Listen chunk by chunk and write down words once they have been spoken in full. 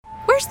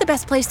Where's the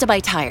best place to buy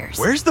tires?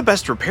 Where's the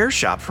best repair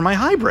shop for my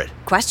hybrid?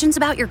 Questions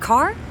about your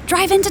car?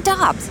 Drive into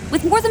Dobbs.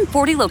 With more than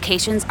 40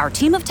 locations, our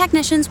team of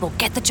technicians will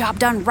get the job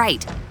done right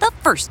the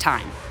first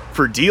time.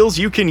 For deals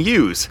you can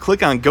use,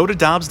 click on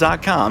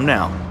gotodobbs.com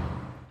now.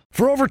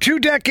 For over 2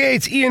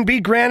 decades, E&B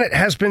Granite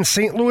has been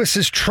St.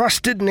 Louis's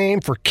trusted name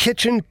for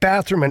kitchen,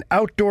 bathroom, and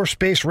outdoor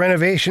space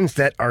renovations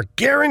that are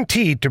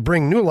guaranteed to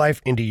bring new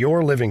life into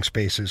your living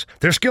spaces.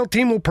 Their skilled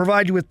team will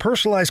provide you with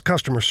personalized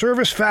customer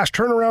service, fast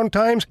turnaround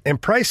times, and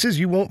prices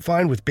you won't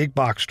find with big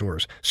box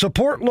stores.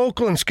 Support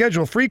local and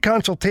schedule free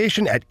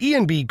consultation at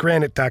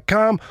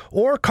enbgranite.com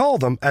or call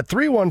them at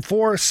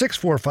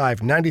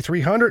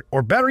 314-645-9300,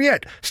 or better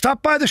yet,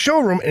 stop by the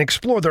showroom and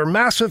explore their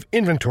massive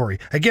inventory.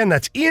 Again,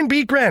 that's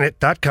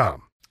enbgranite.com.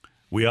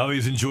 We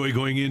always enjoy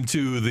going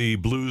into the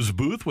Blues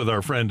booth with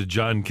our friend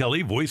John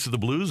Kelly, voice of the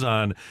Blues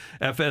on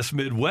FS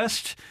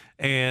Midwest,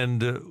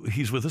 and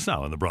he's with us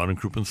now on the Brown and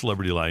Crouppen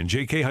Celebrity Line.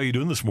 JK, how you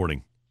doing this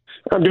morning?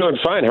 I'm doing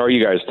fine. How are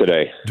you guys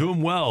today?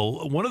 Doing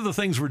well. One of the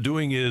things we're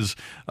doing is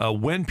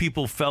when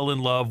people fell in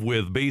love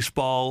with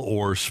baseball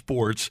or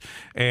sports,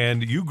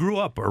 and you grew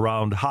up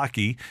around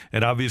hockey,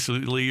 and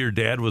obviously your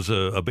dad was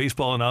a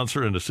baseball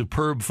announcer and a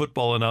superb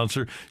football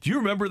announcer. Do you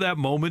remember that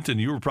moment,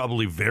 and you were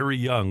probably very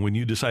young, when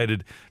you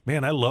decided,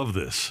 man, I love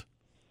this?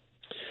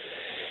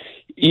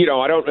 You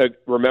know, I don't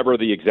remember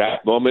the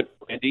exact moment,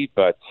 Randy,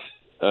 but,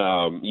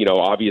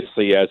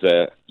 obviously as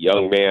a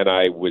young man,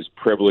 I was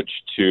privileged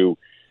to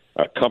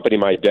accompany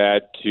my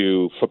dad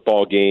to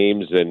football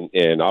games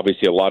and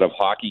obviously a lot of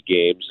hockey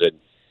games. And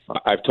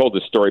I've told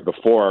this story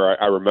before.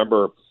 I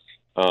remember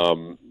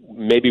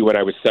maybe when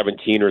I was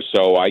 17 or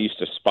so, I used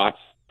to spot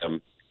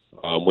him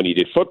when he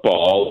did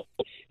football.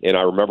 And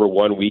I remember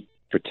one week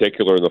in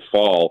particular in the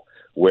fall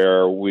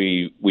where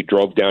we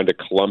drove down to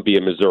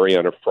Columbia, Missouri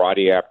on a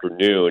Friday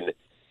afternoon.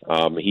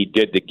 He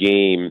did the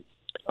game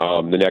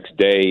the next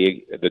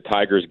day, the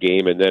Tigers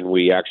game, and then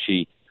we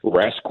actually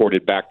were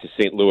escorted back to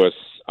St. Louis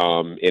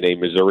in a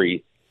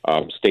Missouri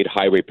State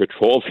Highway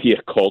Patrol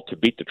vehicle to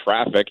beat the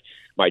traffic.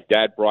 My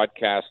dad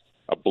broadcast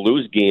a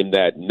Blues game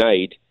that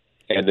night,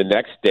 and the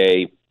next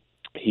day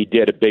he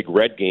did a big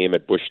Red game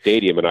at Busch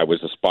Stadium, and I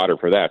was a spotter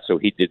for that. So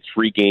he did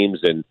 3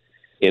 games in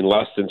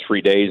less than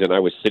 3 days, and I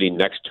was sitting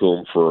next to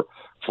him for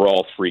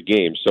all 3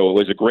 games. So it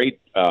was a great,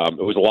 it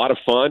was a lot of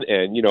fun,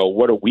 and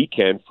what a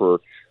weekend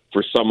for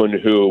someone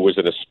who was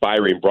an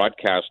aspiring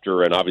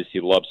broadcaster and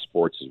obviously loves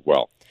sports as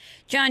well.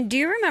 John, do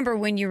you remember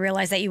when you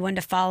realized that you wanted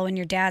to follow in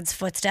your dad's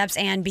footsteps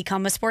and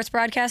become a sports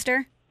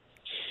broadcaster?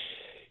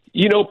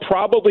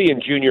 Probably in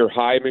junior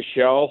high,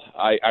 Michelle.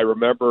 I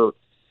remember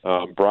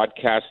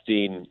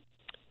broadcasting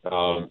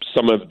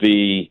some of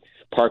the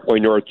Parkway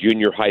North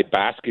junior high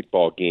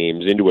basketball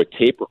games into a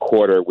tape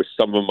recorder with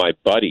some of my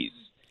buddies.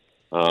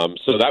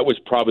 So that was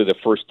probably the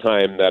first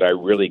time that I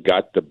really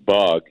got the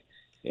bug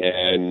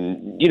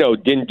and,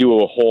 didn't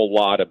do a whole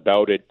lot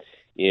about it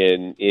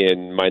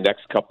in my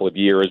nenext couple of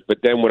years.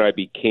 But then when I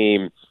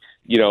became,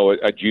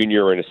 a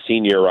junior and a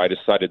senior, I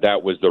decided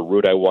that was the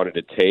route I wanted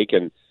to take.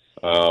 And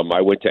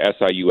I went to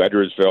SIU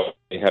Edwardsville.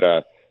 They had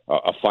a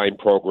fine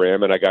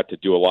program, and I got to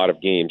do a lot of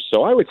games.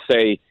 So I would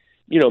say,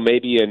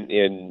 maybe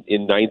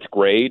in ninth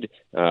grade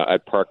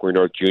at Parkway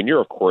North Junior.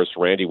 Of course,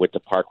 Randy went to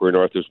Parkway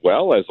North as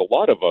well, as a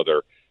lot of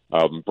other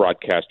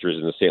broadcasters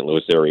in the St.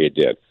 Louis area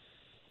did.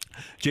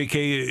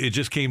 JK, it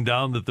just came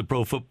down that the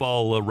Pro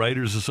Football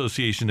Writers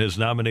Association has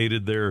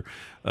nominated their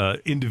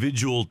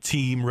individual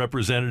team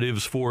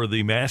representatives for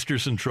the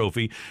Masterson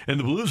Trophy, and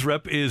the Blues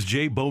rep is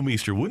Jay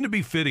Bouwmeester. Wouldn't it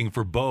be fitting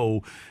for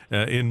Bo,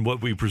 in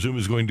what we presume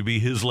is going to be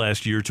his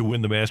last year, to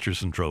win the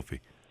Masterson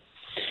Trophy?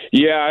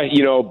 Yeah,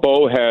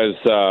 Bo has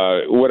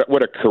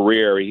what a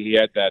career. He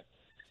had that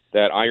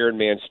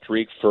Ironman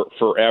streak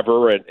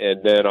forever,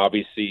 and then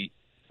obviously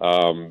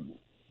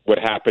what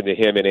happened to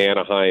him in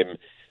Anaheim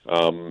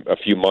a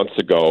few months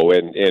ago,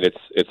 and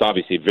it's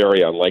obviously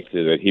very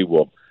unlikely that he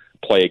will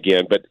play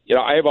again. But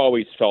I've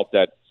always felt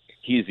that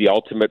he's the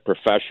ultimate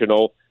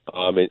professional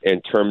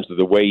in terms of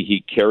the way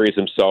he carries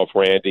himself,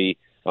 Randy.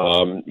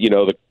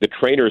 The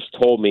trainers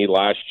told me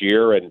last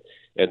year, and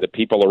the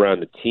people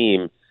around the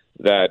team,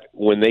 that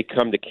when they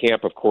come to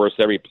camp, of course,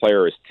 every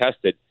player is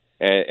tested,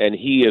 and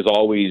he is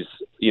always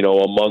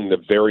among the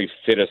very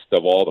fittest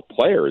of all the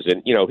players.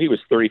 And he was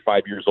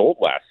 35 years old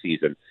last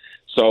season.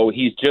 So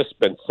he's just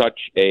been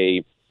such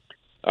a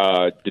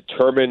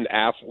determined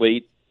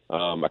athlete,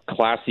 a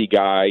classy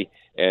guy,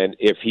 and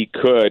if he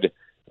could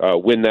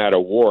win that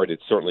award,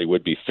 it certainly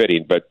would be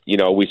fitting. But,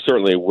 we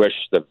certainly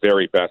wish the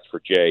very best for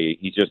Jay.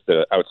 He's just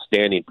an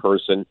outstanding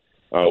person,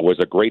 was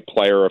a great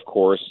player, of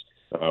course,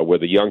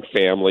 with a young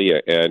family,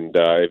 and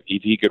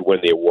if he could win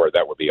the award,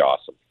 that would be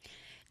awesome.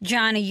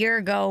 John, a year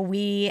ago,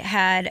 we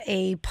had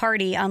a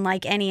party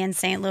unlike any in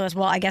St. Louis.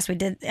 Well, I guess we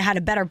had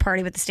a better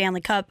party with the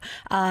Stanley Cup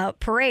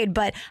parade,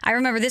 but I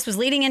remember this was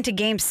leading into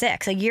Game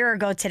 6 a year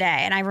ago today,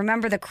 and I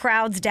remember the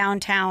crowds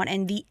downtown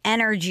and the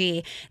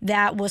energy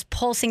that was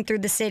pulsing through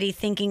the city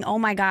thinking, oh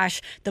my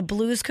gosh, the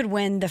Blues could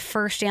win the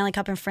first Stanley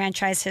Cup in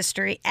franchise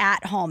history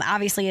at home.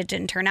 Obviously, it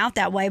didn't turn out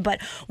that way, but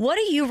what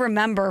do you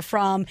remember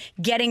from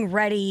getting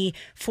ready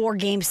for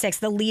Game 6,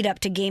 the lead up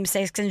to Game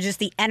 6, and just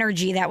the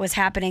energy that was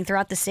happening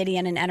throughout the city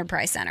and in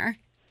Enterprise Center?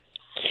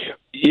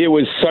 It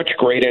was such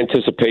great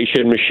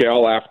anticipation,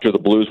 Michelle, after the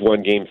Blues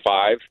won Game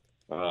 5.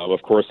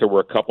 Of course, there were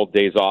a couple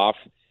days off,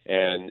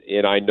 and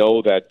I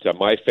know that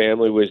my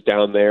family was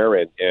down there,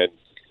 and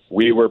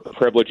we were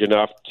privileged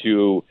enough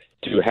to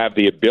have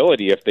the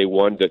ability, if they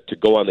wanted, to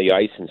go on the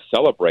ice and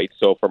celebrate.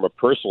 So from a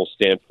personal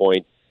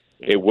standpoint,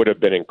 it would have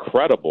been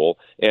incredible.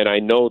 And I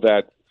know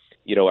that,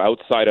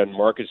 outside on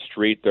Market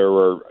Street, there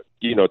were,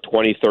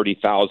 20,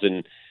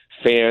 30,000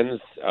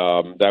 fans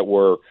that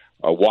were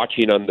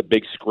watching on the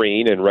big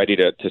screen and ready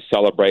to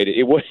celebrate.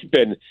 It would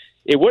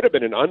have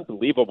been an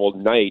unbelievable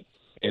night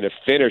and a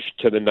finish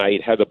to the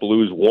night had the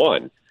Blues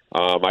won.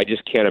 I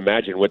just can't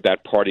imagine what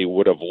that party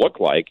would have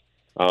looked like.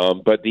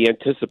 But the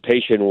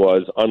anticipation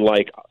was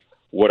unlike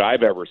what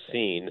I've ever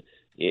seen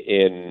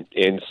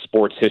in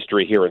sports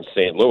history here in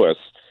St. Louis.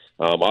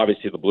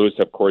 Obviously, the Blues,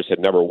 of course, had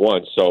never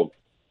won. So,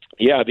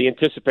 yeah, the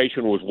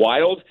anticipation was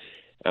wild.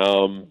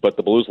 But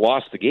the Blues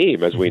lost the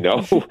game, as we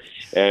know,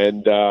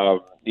 and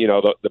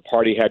the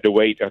party had to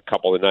wait a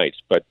couple of nights.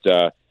 But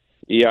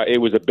it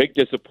was a big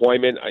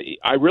disappointment.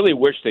 I really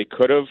wish they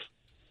could have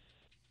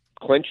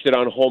clinched it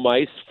on home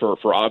ice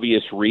for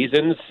obvious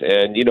reasons.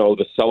 And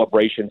the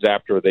celebrations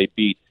after they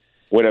beat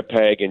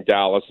Winnipeg and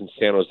Dallas and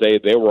San Jose,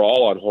 they were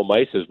all on home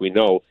ice, as we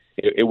know.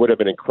 It would have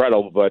been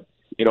incredible, but.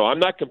 I'm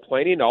not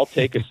complaining. I'll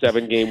take a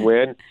 7-game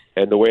win,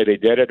 and the way they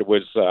did it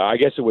was, I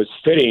guess it was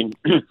fitting,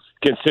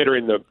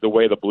 considering the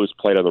way the Blues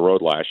played on the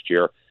road last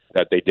year,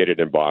 that they did it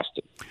in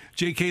Boston.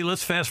 JK,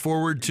 let's fast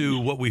forward to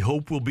what we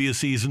hope will be a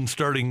season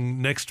starting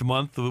next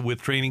month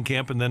with training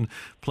camp and then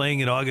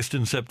playing in August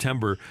and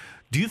September.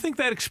 Do you think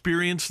that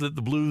experience that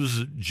the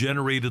Blues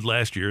generated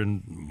last year,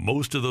 and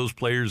most of those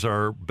players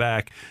are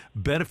back,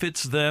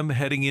 benefits them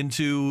heading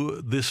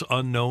into this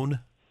unknown?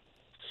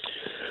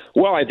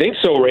 Well, I think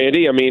so,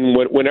 Randy. I mean,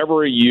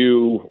 whenever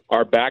you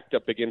are backed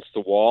up against the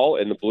wall,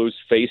 and the Blues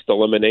faced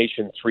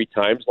elimination 3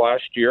 times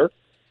last year,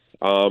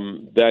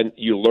 then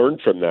you learn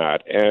from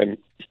that. And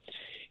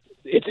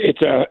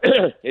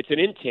it's an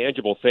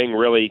intangible thing,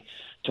 really,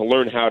 to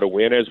learn how to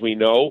win. As we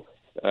know,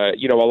 a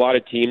lot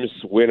of teams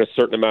win a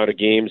certain amount of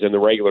games in the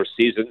regular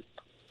season,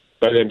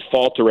 but then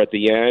falter at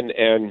the end.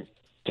 And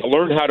to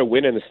learn how to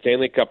win in the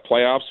Stanley Cup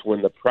playoffs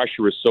when the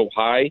pressure is so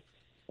high,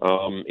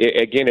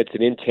 again, it's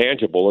an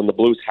intangible, and the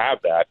Blues have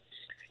that.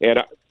 And,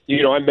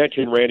 I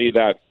mentioned, Randy,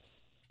 that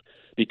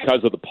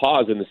because of the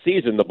pause in the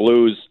season, the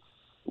Blues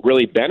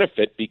really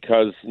benefit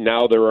because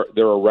now they're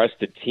a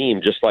rested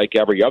team, just like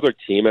every other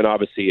team, and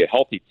obviously a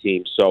healthy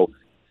team. So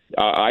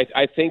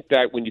I think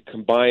that when you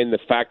combine the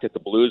fact that the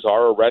Blues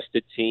are a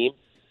rested team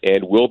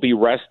and will be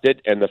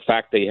rested, and the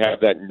fact they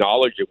have that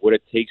knowledge of what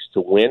it takes to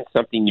win,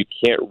 something you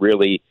can't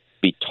really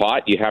be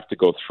taught, you have to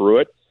go through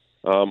it.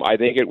 I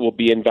think it will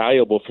be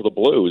invaluable for the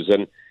Blues.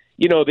 And,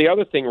 the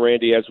other thing,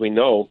 Randy, as we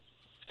know,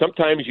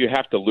 sometimes you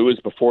have to lose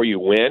before you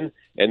win.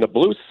 And the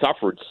Blues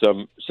suffered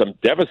some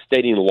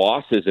devastating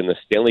losses in the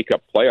Stanley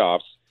Cup playoffs,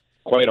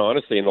 quite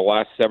honestly, in the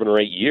last 7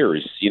 or 8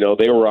 years.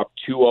 They were up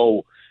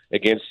 2-0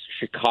 against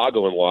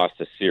Chicago and lost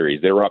a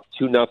series. They were up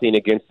 2-0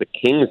 against the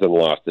Kings and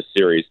lost a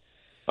series.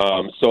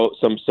 So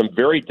some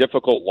very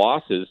difficult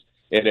losses.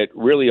 And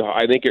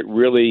I think it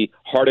really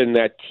hardened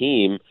that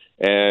team.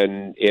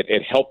 And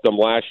it helped them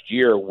last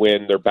year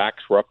when their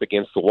backs were up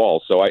against the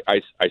wall. So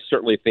I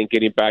certainly think,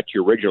 getting back to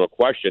your original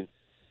question,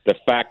 the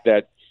fact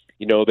that,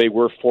 they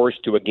were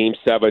forced to a Game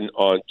 7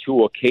 on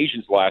 2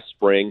 occasions last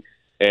spring,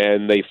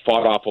 and they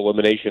fought off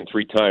elimination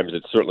 3 times,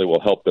 it certainly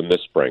will help them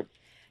this spring.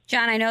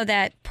 John, I know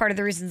that part of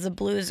the reasons the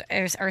Blues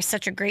are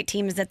such a great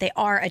team is that they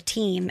are a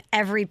team.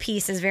 Every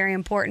piece is very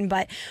important.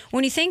 But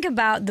when you think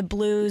about the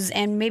Blues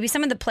and maybe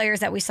some of the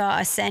players that we saw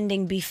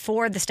ascending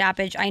before the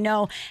stoppage, I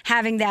know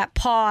having that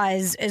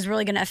pause is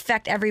really going to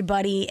affect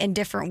everybody in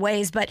different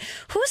ways. But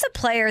who's a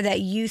player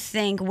that you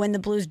think, when the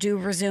Blues do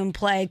resume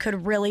play,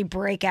 could really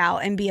break out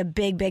and be a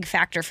big, big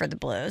factor for the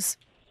Blues?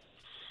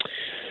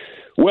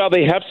 Well,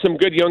 they have some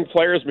good young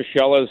players,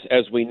 Michelle,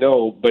 as we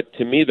know, but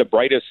to me the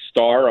brightest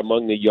star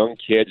among the young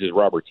kids is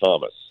Robert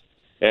Thomas.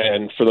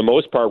 And for the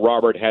most part,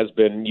 Robert has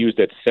been used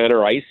at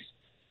center ice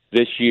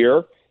this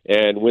year.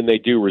 And when they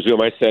do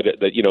resume, I said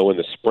that, in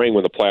the spring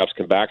when the playoffs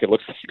come back, it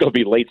looks like it'll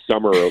be late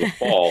summer or the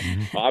fall,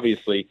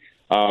 obviously.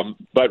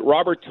 But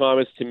Robert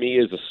Thomas, to me,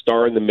 is a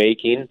star in the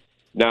making.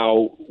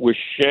 Now, with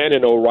Schenn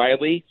and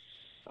O'Reilly,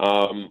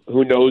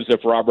 who knows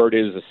if Robert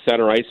is a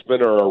center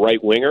iceman or a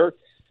right winger.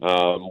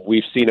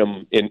 We've seen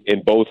him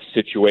in both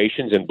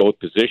situations, in both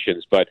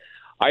positions. But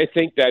I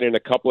think that in a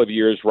couple of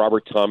years,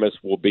 Robert Thomas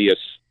will be a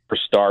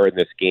superstar in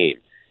this game.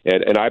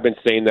 And I've been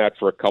saying that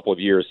for a couple of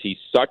years. He's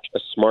such a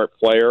smart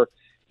player.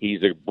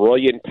 He's a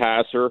brilliant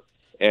passer,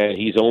 and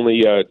he's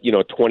only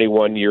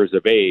 21 years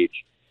of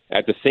age.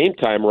 At the same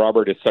time,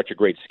 Robert is such a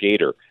great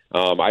skater.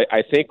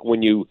 I think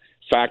when you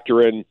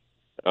factor in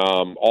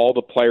all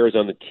the players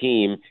on the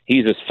team,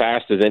 he's as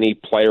fast as any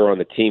player on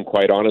the team,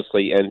 quite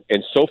honestly,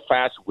 and so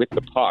fast with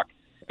the puck.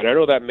 And I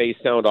know that may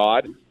sound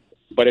odd,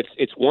 but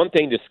it's one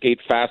thing to skate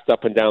fast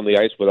up and down the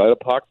ice without a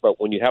puck,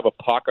 but when you have a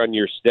puck on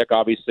your stick,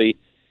 obviously,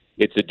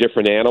 it's a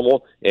different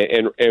animal.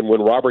 And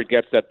when Robert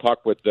gets that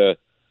puck with the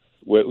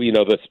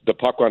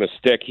puck on a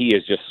stick, he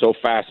is just so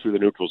fast through the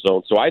neutral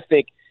zone. So I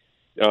think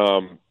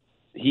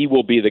he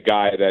will be the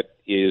guy that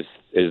is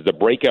the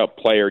breakout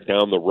player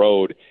down the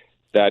road.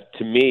 That,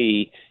 to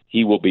me,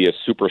 he will be a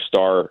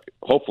superstar,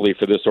 hopefully,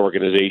 for this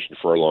organization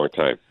for a long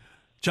time.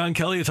 John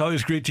Kelly, it's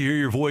always great to hear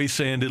your voice,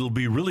 and it'll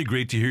be really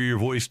great to hear your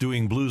voice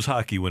doing Blues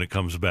hockey when it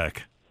comes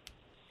back.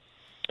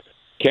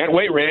 Can't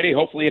wait, Randy.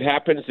 Hopefully it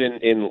happens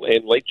in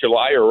late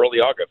July or early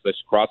August.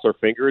 Let's cross our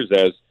fingers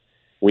as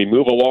we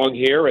move along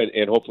here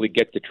and hopefully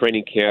get to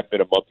training camp in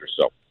a month or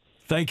so.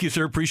 Thank you,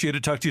 sir. Appreciate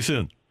it. Talk to you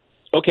soon.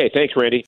 Okay, thanks, Randy.